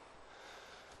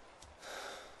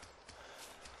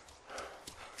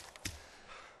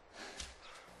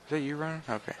 Is that you running?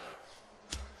 Okay.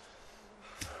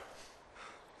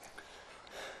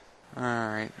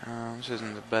 Alright, this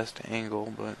isn't the best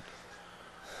angle, but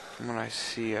from what I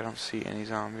see, I don't see any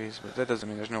zombies, but that doesn't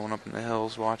mean there's no one up in the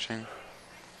hills watching.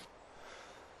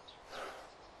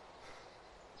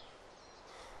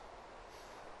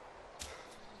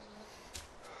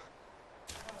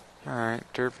 Alright,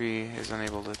 Durpee is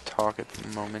unable to talk at the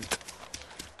moment,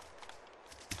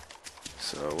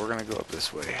 so we're gonna go up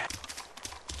this way.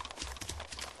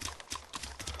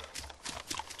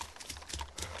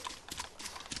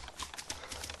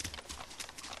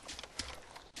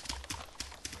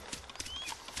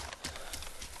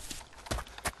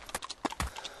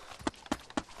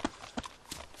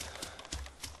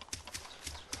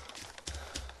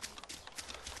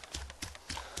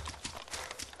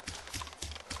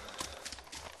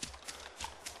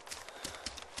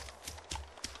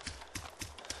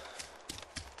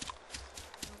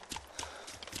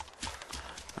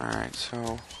 Alright, so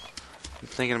I'm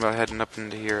thinking about heading up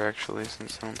into here actually,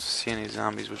 since I don't see any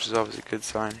zombies, which is always a good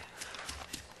sign.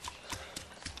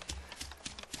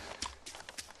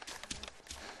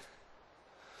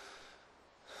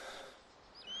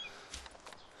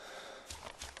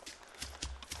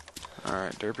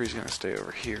 Alright, Durpee's gonna stay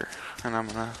over here, and I'm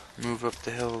gonna move up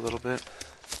the hill a little bit.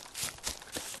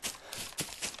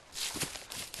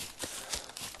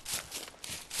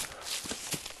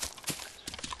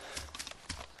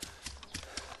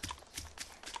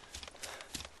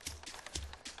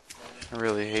 I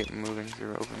really hate moving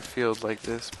through open field like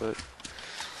this, but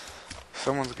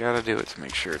someone's got to do it to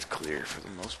make sure it's clear for the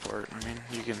most part. I mean,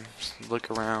 you can look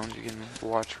around, you can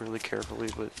watch really carefully,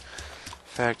 but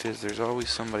fact is there's always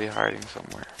somebody hiding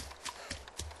somewhere.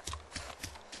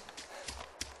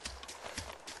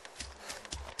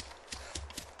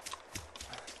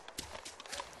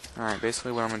 Alright,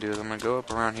 basically what I'm going to do is I'm going to go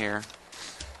up around here,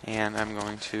 and I'm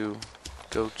going to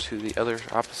go to the other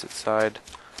opposite side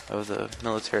of the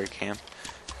military camp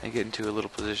and get into a little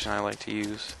position I like to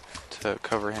use to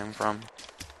cover him from.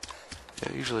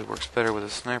 It usually works better with a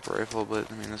sniper rifle, but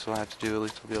I mean, this will have to do. At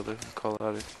least I'll be able to call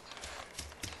out if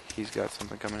he's got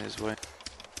something coming his way.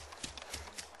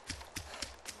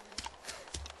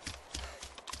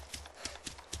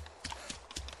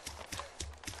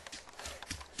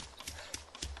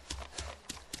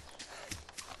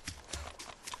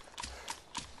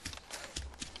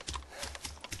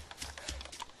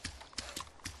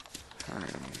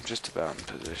 Alright, I'm just about in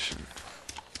position.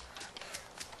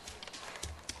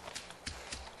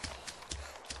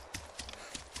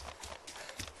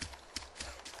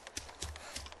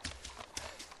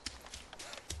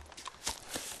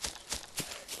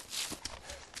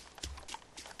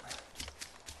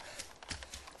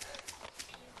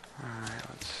 Alright,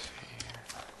 let's see here.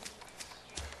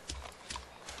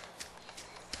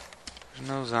 There's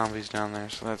no zombies down there,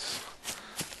 so that's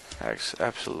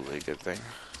absolutely a good thing.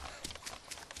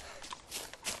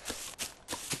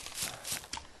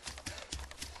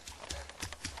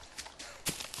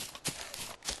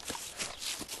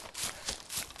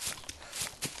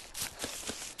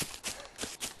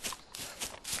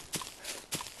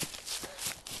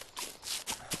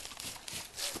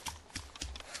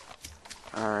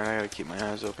 Alright, I gotta keep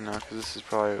my eyes open now, because this is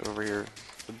probably over here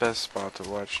the best spot to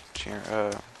watch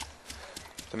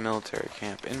the military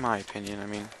camp, in my opinion. I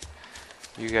mean,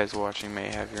 you guys watching may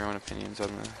have your own opinions on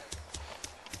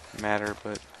the matter,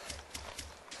 but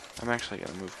I'm actually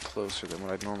gonna move closer than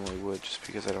what I normally would, just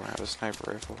because I don't have a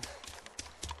sniper rifle.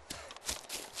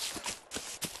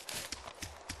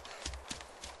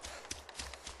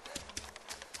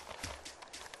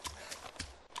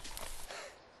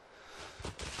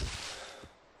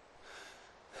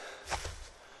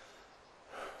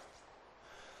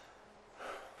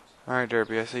 Alright,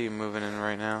 Durpee, I see you moving in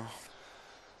right now.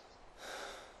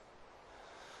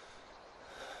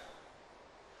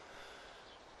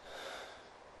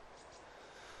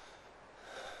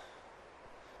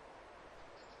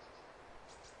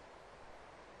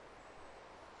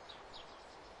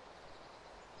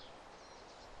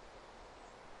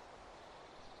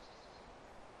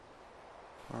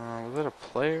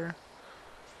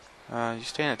 You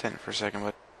stay in a tent for a second,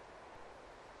 but...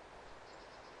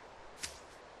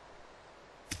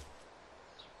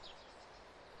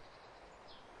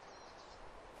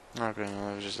 Okay, no,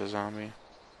 that was just a zombie.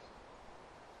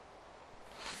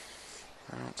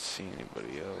 I don't see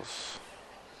anybody else.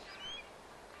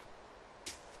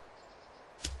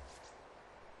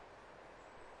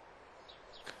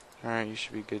 Alright, you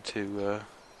should be good to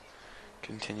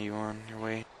continue on your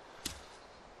way.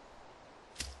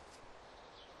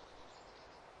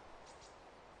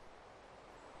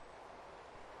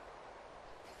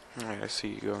 Alright, I see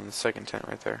you go in the second tent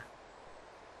right there.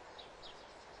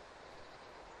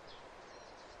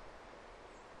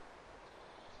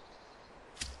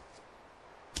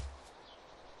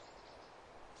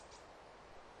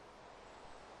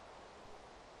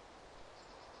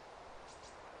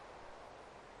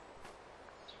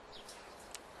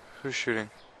 Who's shooting?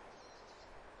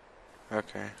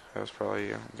 Okay, that was probably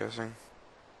you, I'm guessing.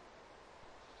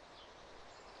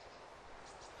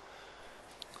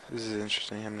 This is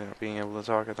interesting, him not being able to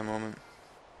talk at the moment.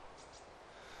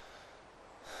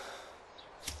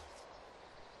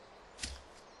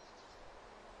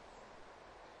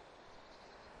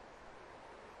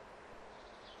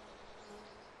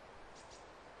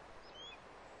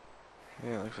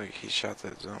 Yeah, it looks like he shot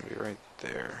that zombie right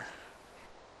there.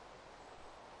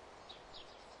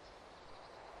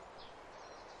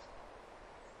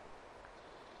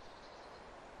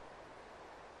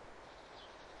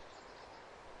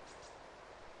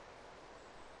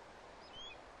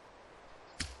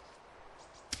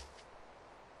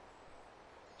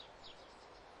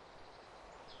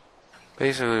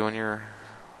 Basically, when you're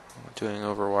doing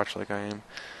Overwatch like I am,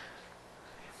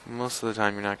 most of the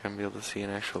time you're not going to be able to see an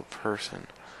actual person.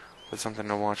 But something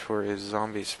to watch for is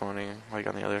zombies spawning, like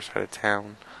on the other side of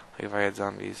town. Like if I had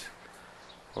zombies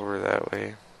over that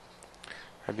way,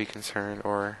 I'd be concerned.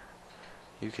 Or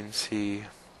you can see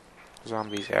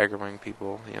zombies aggroing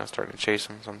people, you know, starting to chase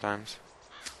them sometimes.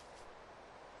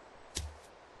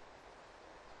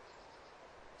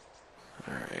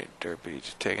 Alright, Durpee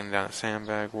just taking down a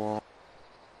sandbag wall.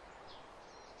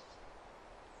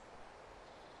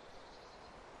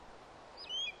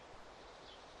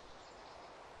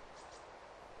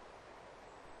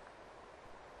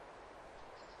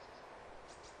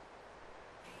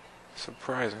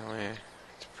 Surprisingly,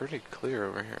 it's pretty clear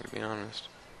over here, to be honest.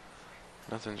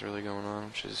 Nothing's really going on,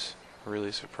 which is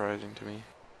really surprising to me.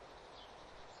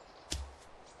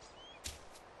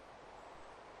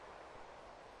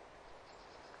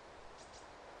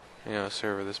 You know, a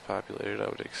server this populated, I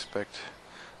would expect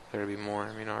there to be more.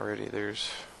 I mean, already there's...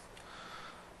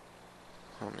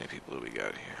 How many people do we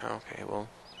got here? Okay, well...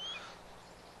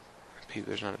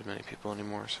 There's not as many people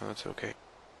anymore, so that's okay.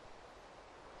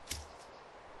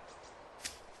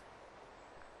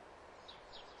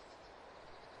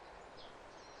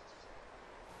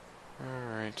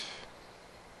 Alright.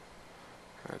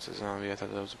 That's a zombie. I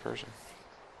thought that was a person.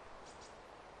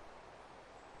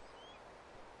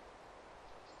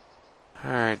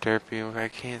 Alright, Durpee, I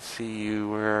can't see you.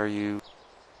 Where are you?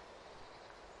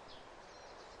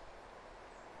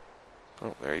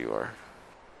 Oh, there you are.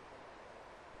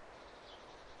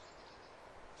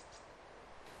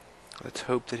 Let's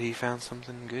hope that he found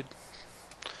something good.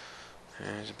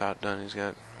 And he's about done. He's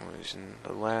got... Well, he's in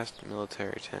the last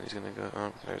military tent. He's gonna go...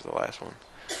 Oh, there's the last one.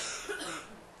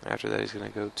 After that, he's gonna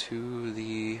go to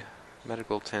the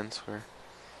medical tents where...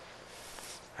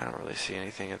 I don't really see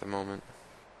anything at the moment.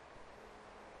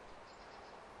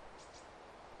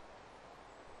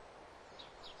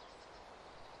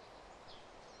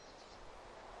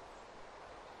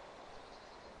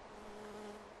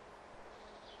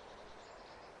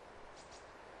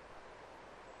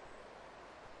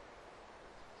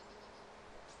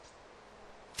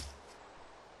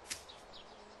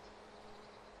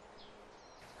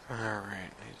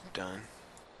 Alright, he's done.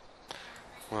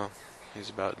 Well, he's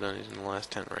about done. He's in the last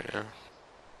tent right now.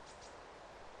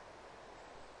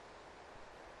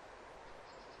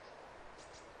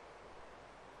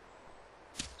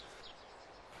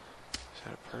 Is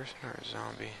that a person or a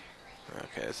zombie?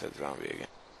 Okay, that's that zombie again.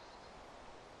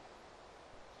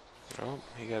 Oh,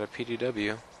 he got a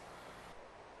PDW.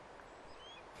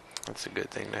 That's a good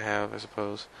thing to have, I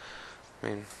suppose. I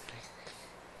mean,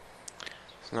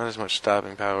 it's not as much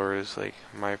stopping power as like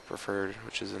my preferred,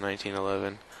 which is a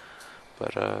 1911,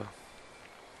 but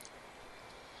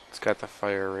it's got the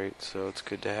fire rate, so it's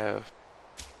good to have.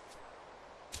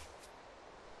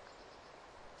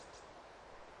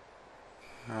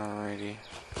 Alrighty.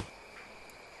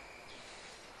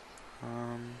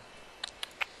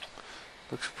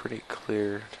 Looks pretty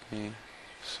clear to me,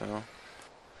 so.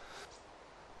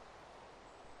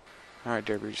 Alright,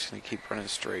 Durpee, we're just going to keep running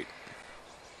straight.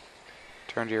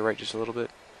 Turn to your right just a little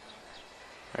bit.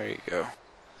 There you go.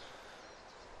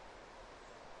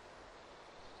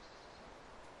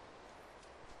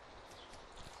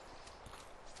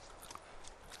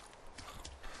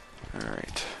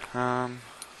 Alright,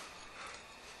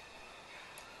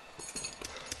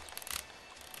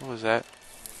 what was that?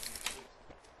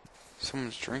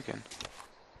 Someone's drinking.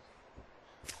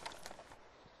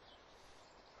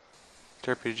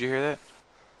 Durpee, did you hear that?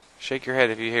 Shake your head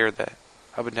if you hear that.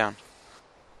 Up and down.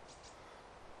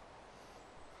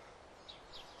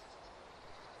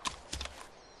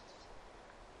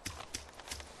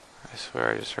 I swear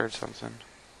I just heard something.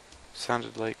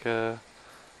 Sounded like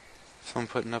someone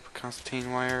putting up a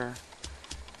Constantine wire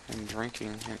and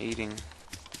drinking and eating.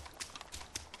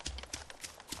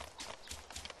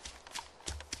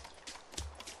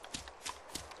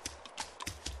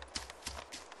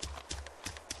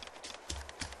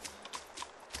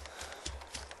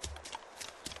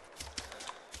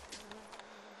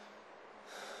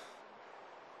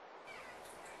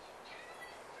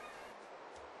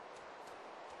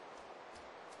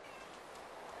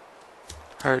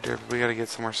 Alright, Durpee, we gotta get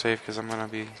somewhere safe because I'm gonna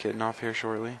be getting off here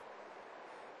shortly.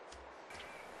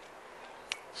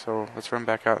 So let's run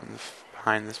back out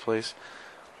behind this place.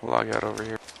 We'll log out over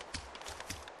here.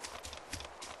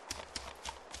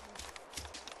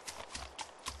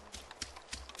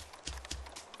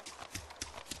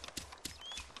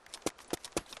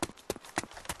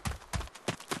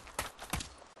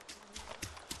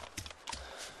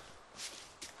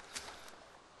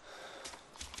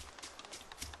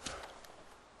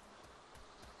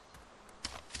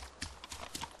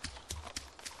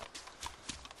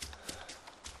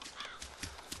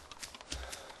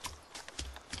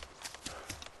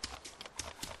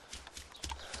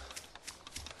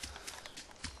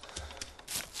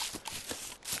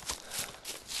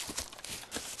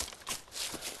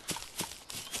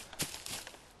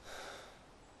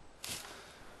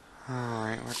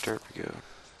 Alright, where'd Durpee go?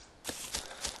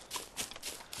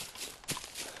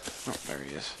 Oh, there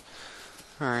he is.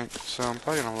 Alright, so I'm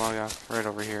probably gonna log off right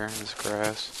over here in this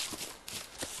grass.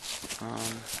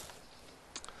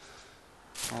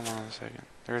 Hold on a second.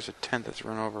 There's a tent that's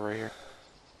run over right here.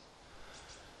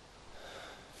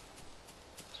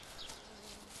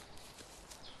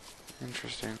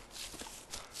 Interesting.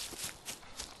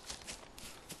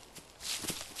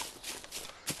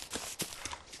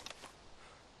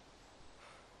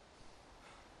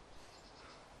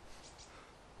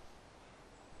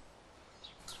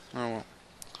 Oh well.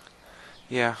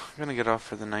 Yeah, I'm gonna get off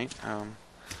for the night. I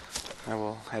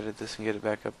will edit this and get it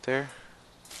back up there.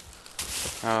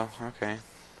 Oh, okay.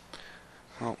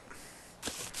 Well,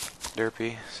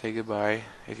 Durpee, say goodbye.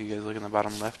 If you guys look in the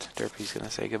bottom left, Durpee's gonna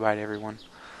say goodbye to everyone.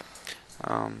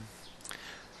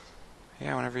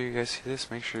 Yeah, whenever you guys see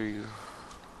this, make sure you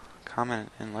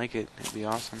comment and like it. It'd be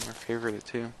awesome. Or favorite it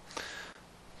too.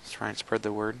 Let's try and spread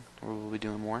the word. We'll be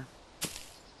doing more.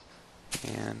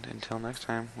 And until next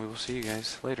time, we will see you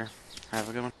guys later. Have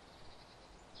a good one.